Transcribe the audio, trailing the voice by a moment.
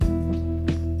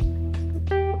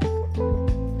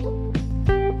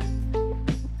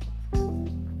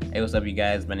Hey, what's up, you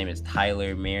guys? My name is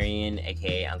Tyler Marion,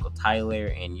 aka Uncle Tyler,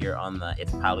 and you're on the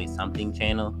It's Probably Something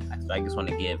channel. So I just want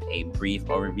to give a brief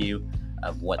overview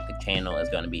of what the channel is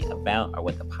going to be about, or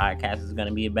what the podcast is going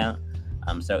to be about.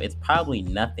 So It's Probably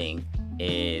Nothing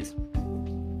is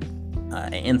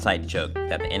an inside joke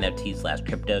that the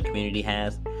NFT/crypto community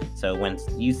has. So when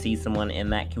you see someone in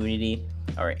that community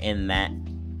or in that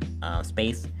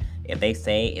space, if they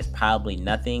say it's probably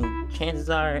nothing, chances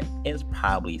are it's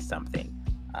probably something.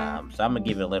 So I'm gonna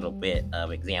give you a little bit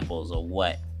of examples of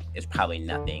what is probably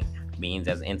nothing means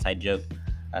as an inside joke.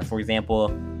 For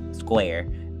example, Square,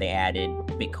 they added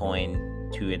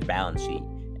Bitcoin to its balance sheet.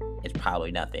 It's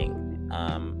probably nothing.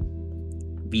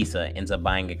 Visa ends up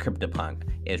buying a CryptoPunk.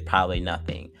 It's probably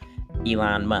nothing.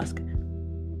 Elon Musk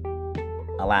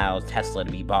allows Tesla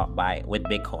to be bought with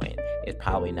Bitcoin. It's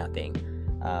probably nothing.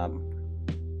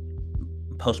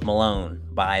 Post Malone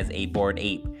buys a Bored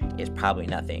Ape. It's probably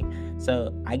nothing.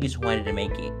 So I just wanted to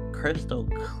make it crystal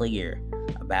clear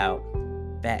about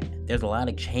that there's a lot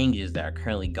of changes that are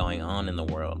currently going on in the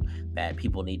world that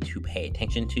people need to pay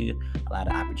attention to, a lot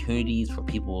of opportunities for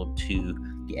people to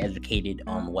get educated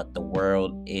on what the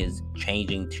world is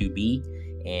changing to be.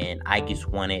 And I just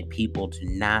wanted people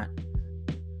to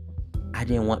I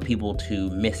didn't want people to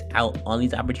miss out on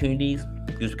these opportunities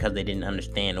just because they didn't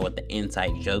understand what the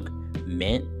inside joke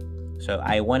meant. So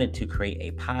I wanted to create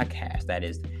a podcast that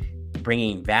is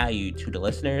bringing value to the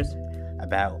listeners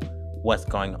about what's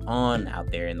going on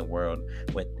out there in the world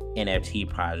with NFT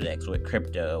projects, with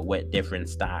crypto, with different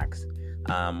stocks,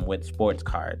 with sports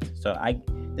cards. So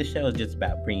this show is just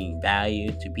about bringing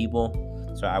value to people.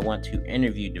 So I want to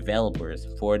interview developers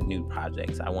for new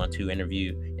projects. I want to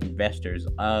interview investors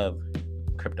of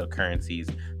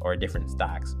cryptocurrencies or different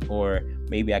stocks, or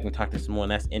maybe I can talk to someone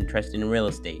that's interested in real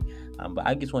estate. But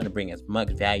I just want to bring as much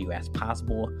value as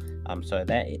possible. So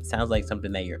that it sounds like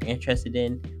something that you're interested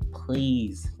in,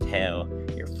 please tell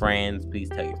your friends, please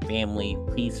tell your family,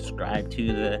 please subscribe to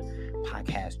the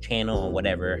podcast channel on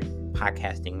whatever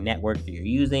podcasting network that you're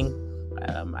using.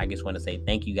 I just want to say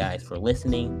thank you guys for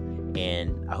listening,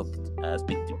 and I hope to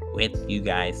speak with you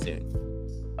guys soon.